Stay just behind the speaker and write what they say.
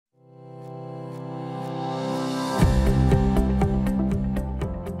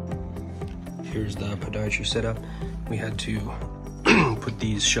here's the podiatry setup. We had to put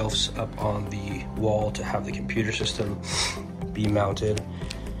these shelves up on the wall to have the computer system be mounted.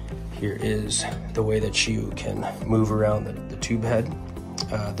 Here is the way that you can move around the tube head.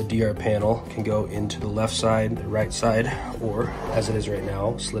 The DR panel can go into the left side, the right side, or as it is right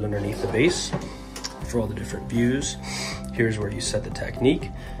now, slid underneath the base for all the different views. Here's where you set the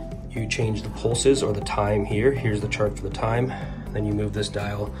technique. You change the pulses or the time here. Here's the chart for the time. Then you move this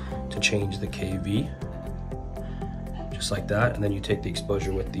dial to change the KV, just like that. And then you take the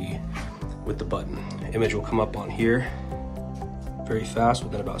exposure with the button. Image will come up on here very fast,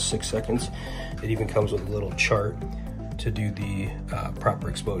 within about 6 seconds. It even comes with a little chart to do the proper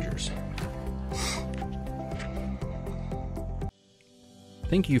exposures.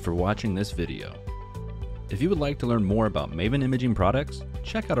 Thank you for watching this video. If you would like to learn more about Maven Imaging products,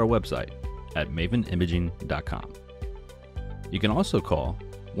 check out our website at mavenimaging.com. You can also call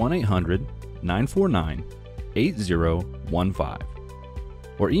 1-800-949-8015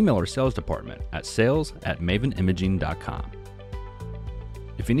 or email our sales department at sales@mavenimaging.com.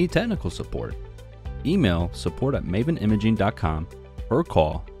 If you need technical support, email support@mavenimaging.com or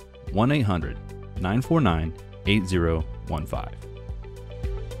call 1-800-949-8015.